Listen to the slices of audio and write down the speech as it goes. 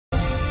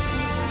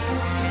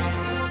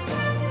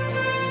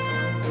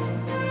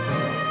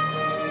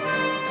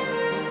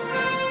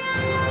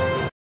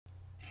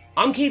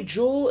I'm Cape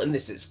Joel, and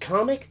this is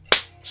Comic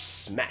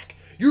Smack,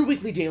 your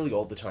weekly, daily,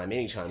 all the time,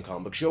 anytime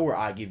comic show where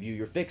I give you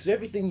your fix of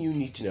everything you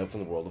need to know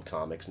from the world of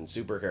comics and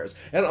superheroes.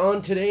 And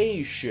on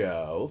today's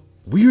show,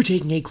 we're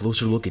taking a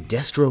closer look at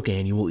Deathstroke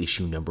Annual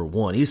issue number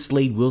 1. Is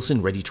Slade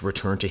Wilson ready to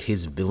return to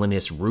his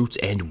villainous roots,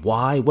 and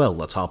why? Well,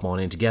 let's hop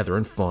on in together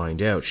and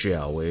find out,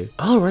 shall we?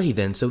 Alrighty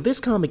then, so this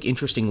comic,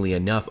 interestingly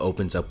enough,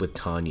 opens up with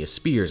Tanya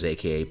Spears,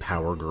 aka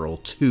Power Girl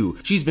 2.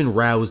 She's been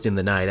roused in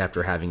the night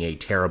after having a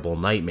terrible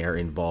nightmare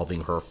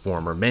involving her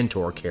former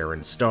mentor,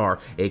 Karen Starr,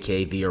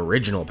 aka the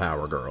original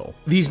Power Girl.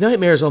 These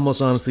nightmares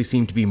almost honestly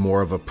seem to be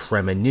more of a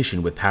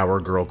premonition, with Power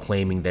Girl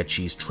claiming that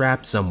she's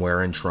trapped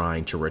somewhere and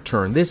trying to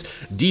return. This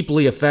deeply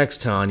affects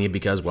Tanya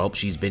because, well,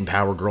 she's been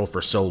Power Girl for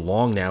so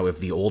long now. If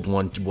the old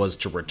one was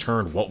to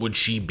return, what would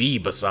she be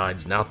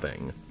besides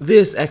nothing?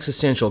 This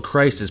existential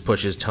crisis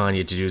pushes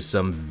Tanya to do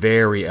some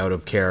very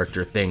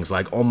out-of-character things,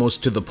 like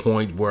almost to the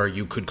point where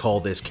you could call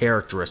this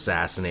character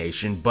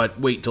assassination, but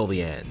wait till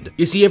the end.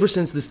 You see, ever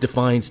since this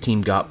Defiance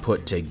team got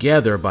put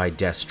together by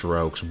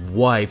Deathstroke's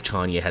wife,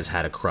 Tanya has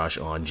had a crush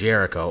on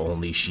Jericho,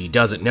 only she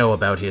doesn't know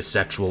about his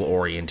sexual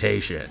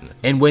orientation.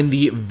 And when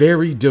the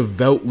very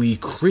devoutly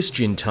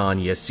Christian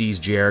Tanya sees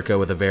Jericho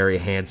with a very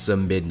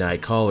handsome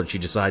midnight caller, she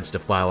decides to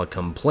file a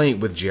complaint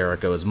with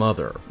Jericho's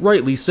mother.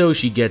 Rightly so,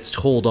 she gets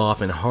told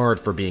off and hard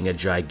for being a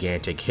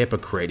gigantic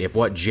hypocrite. If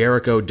what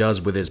Jericho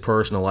does with his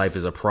personal life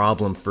is a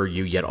problem for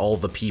you, yet all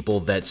the people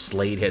that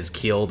Slade has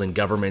killed and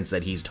governments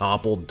that he's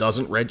toppled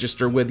doesn't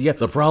register with you,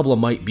 the problem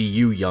might be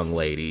you, young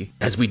lady.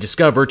 As we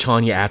discover,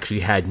 Tanya actually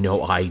had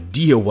no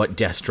idea what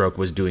Deathstroke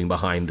was doing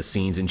behind the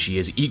scenes, and she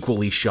is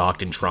equally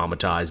shocked and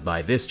traumatized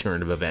by this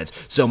turn of events,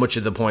 so much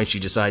to the point she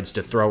decides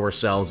to throw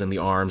herself in the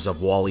arms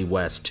of Wally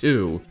West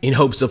too, in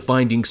hopes of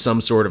finding some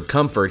sort of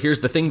comfort. Here's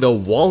the thing though,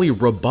 Wally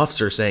rebuffs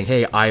her, saying,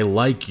 hey, I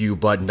like you,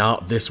 but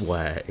not this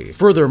way.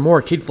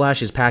 Furthermore, Kid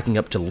Flash is packing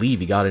up to leave.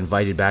 He got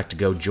invited back to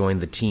go join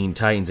the Teen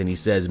Titans, and he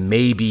says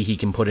maybe he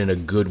can put in a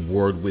good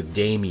word with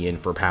Damian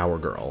for Power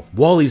Girl.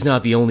 Wally's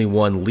not the only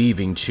one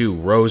leaving too.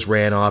 Rose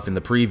ran off in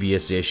the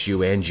previous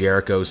issue, and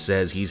Jericho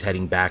says he's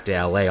heading back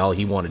to LA. All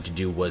he wanted to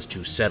do was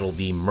to settle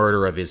the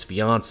murder of his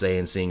fiancée,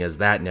 and seeing as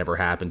that never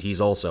happened,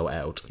 he's also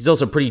out. He's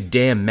also pretty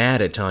damn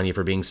mad at Tanya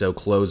for being so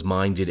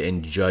close-minded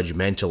and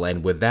judgmental,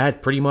 and with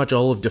that, pretty much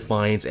all of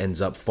Defiance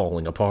ends up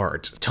falling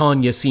apart.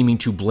 Tanya seeming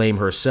to blame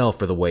herself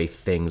for the way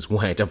things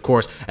went. Of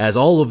course, as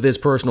all of this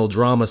personal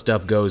drama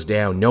stuff goes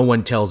down, no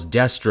one tells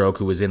Deathstroke,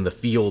 who is in the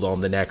field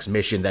on the next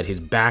mission, that his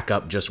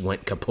backup just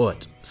went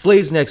kaput.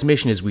 Slade's next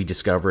mission, as we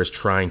discover, is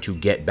trying to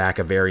get back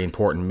a very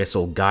important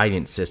missile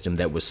guidance system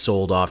that was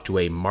sold off to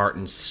a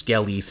Martin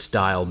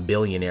Skelly-style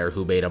billionaire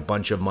who made a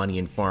bunch of money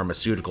in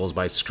pharmaceuticals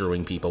by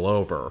screwing people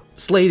over.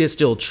 Slade is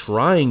still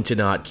trying to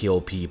not kill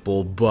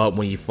people, but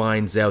when he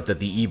finds out that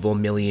the evil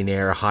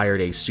millionaire hired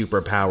a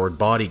super-powered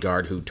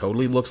bodyguard who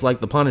totally looks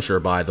like the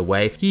Punisher, by the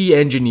way, he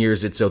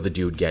engineers it so the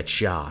dude gets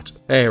shot.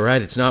 Hey,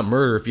 right, it's not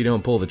murder if you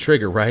don't pull the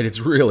trigger, right? It's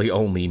really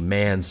only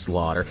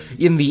manslaughter.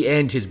 In the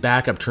end, his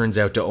backup turns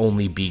out to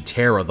only be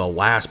Tara, the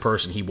last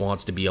person he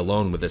wants to be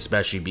alone with,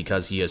 especially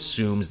because he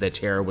assumes that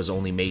Tara was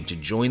only made to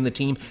join the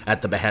team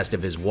at the behest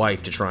of his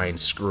wife to try and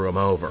screw him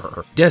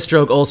over.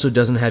 Deathstroke also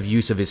doesn't have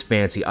use of his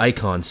fancy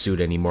icon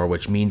suit anymore,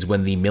 which means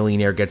when the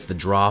millionaire gets the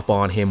drop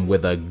on him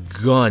with a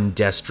gun,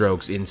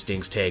 Deathstroke's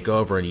instincts take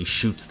over and he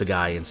shoots the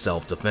guy in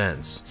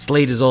self-defense.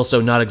 Slade is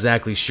also not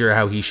exactly sure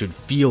how he should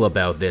feel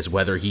about this,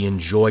 whether he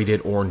enjoyed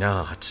it or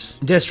not.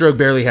 Deathstroke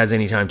barely has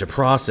any time to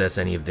process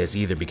any of this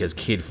either, because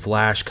Kid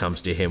Flash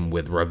comes to him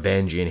with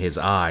revenge in his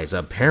eyes.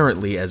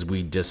 Apparently, as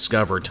we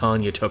discover,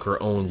 Tanya took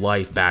her own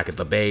life back at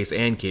the base,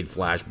 and Kid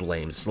Flash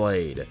blames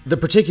Slade. The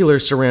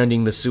particulars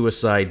surrounding the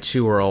suicide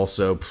too are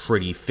also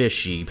pretty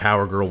fishy.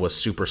 Power Girl was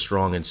super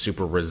strong and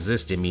super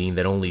resistant, meaning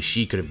that only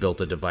she could have built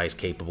a device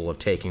capable of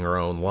taking her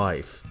own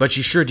life. But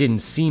she sure didn't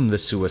seem the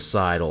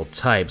suicidal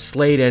type.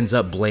 Slade ends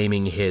up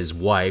blaming his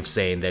wife,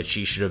 saying that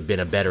she should have been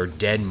a better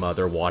dead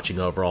mother watching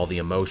over all the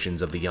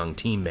emotions of the young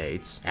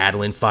teammates.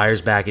 Adeline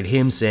fires back at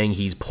him, saying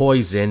he's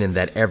poison and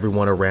that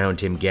everyone around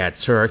him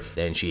gets hurt.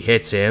 Then she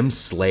hits him,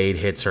 Slade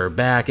hits her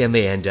back, and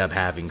they end up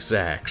having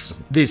sex.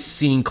 This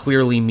scene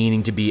clearly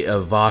meaning to be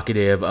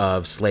evocative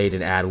of Slade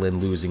and Adeline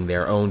losing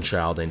their own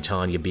child, and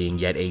Tanya being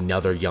yet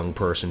another young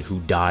person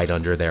who died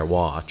under their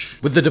watch.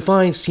 With the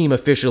Defiance team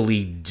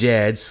officially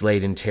dead,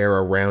 Slade and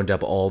Tara round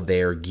up all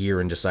their gear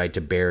and decide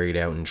to bury it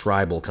out in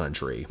tribal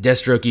country.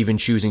 Deathstroke even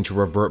choosing to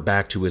revert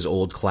back to his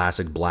old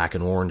classic black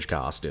and orange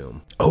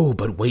costume. Oh,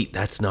 but wait,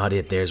 that's not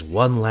it. There's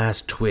one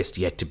last twist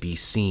yet to be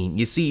seen.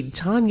 You see,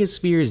 Tanya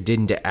Spears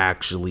didn't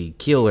actually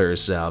kill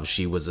herself.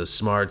 She was a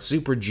smart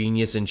super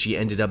genius, and she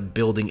ended up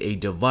building a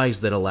device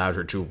that allowed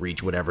her to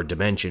reach whatever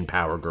dimension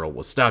Power Girl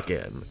was stuck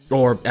in.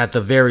 Or, at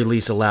the very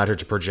least, allowed her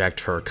to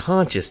project her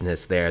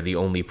consciousness there. The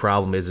only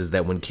problem is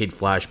that when Kid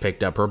Flash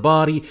picked up her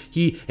body,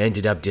 he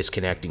ended up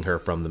disconnecting her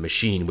from the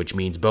machine, which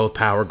means both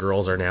Power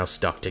Girls are now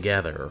stuck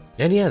together.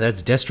 And yeah,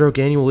 that's Deathstroke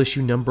Annual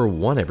issue number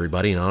 1,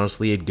 everybody, and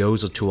honestly, it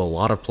goes to a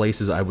lot of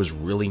places I was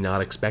really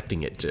not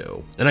expecting it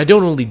to. And I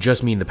don't only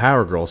just mean the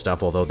Power Girl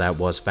stuff, although although that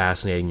was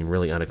fascinating and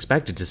really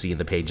unexpected to see in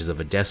the pages of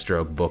a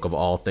Deathstroke book of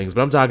all things.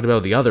 But I'm talking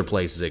about the other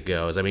places it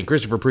goes. I mean,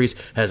 Christopher Priest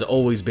has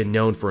always been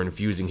known for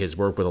infusing his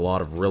work with a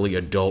lot of really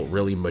adult,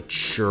 really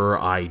mature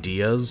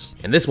ideas.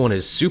 And this one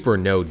is super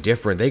no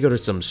different. They go to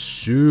some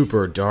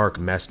super dark,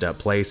 messed up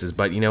places,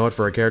 but you know what?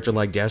 For a character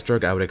like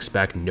Deathstroke, I would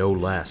expect no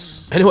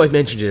less. I know I've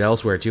mentioned it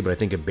elsewhere too, but I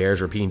think it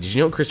bears repeating. Did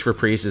you know Christopher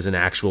Priest is an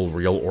actual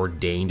real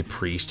ordained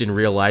priest in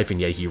real life, and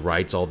yet he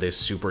writes all this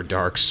super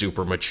dark,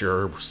 super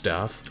mature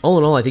stuff? All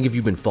in all, I think if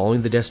you've been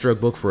following the Deathstroke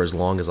book for as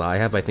long as I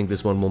have, I think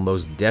this one will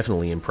most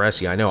definitely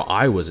impress you. I know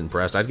I was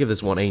impressed. I'd give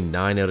this one a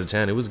 9 out of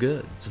 10. It was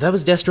good. So that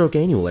was Deathstroke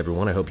Annual,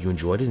 everyone. I hope you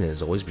enjoyed it, and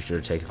as always, be sure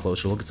to take a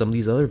closer look at some of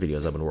these other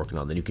videos I've been working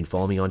on. Then you can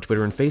follow me on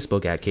Twitter and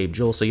Facebook at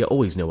CaveJoel, so you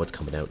always know what's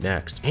coming out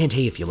next. And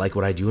hey, if you like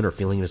what I do and are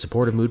feeling in a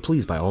supportive mood,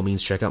 please by all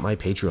means check out my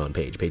Patreon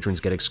page. Patrons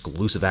get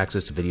exclusive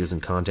access to videos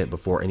and content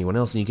before anyone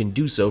else, and you can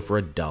do so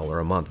for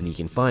 $1 a month, and you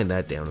can find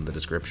that down in the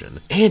description.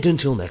 And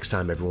until next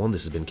time, everyone,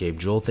 this has been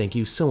CaveJoel. Thank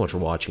you so much for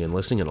watching and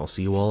listening, and I'll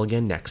see you all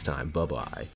again next time. Bye-bye.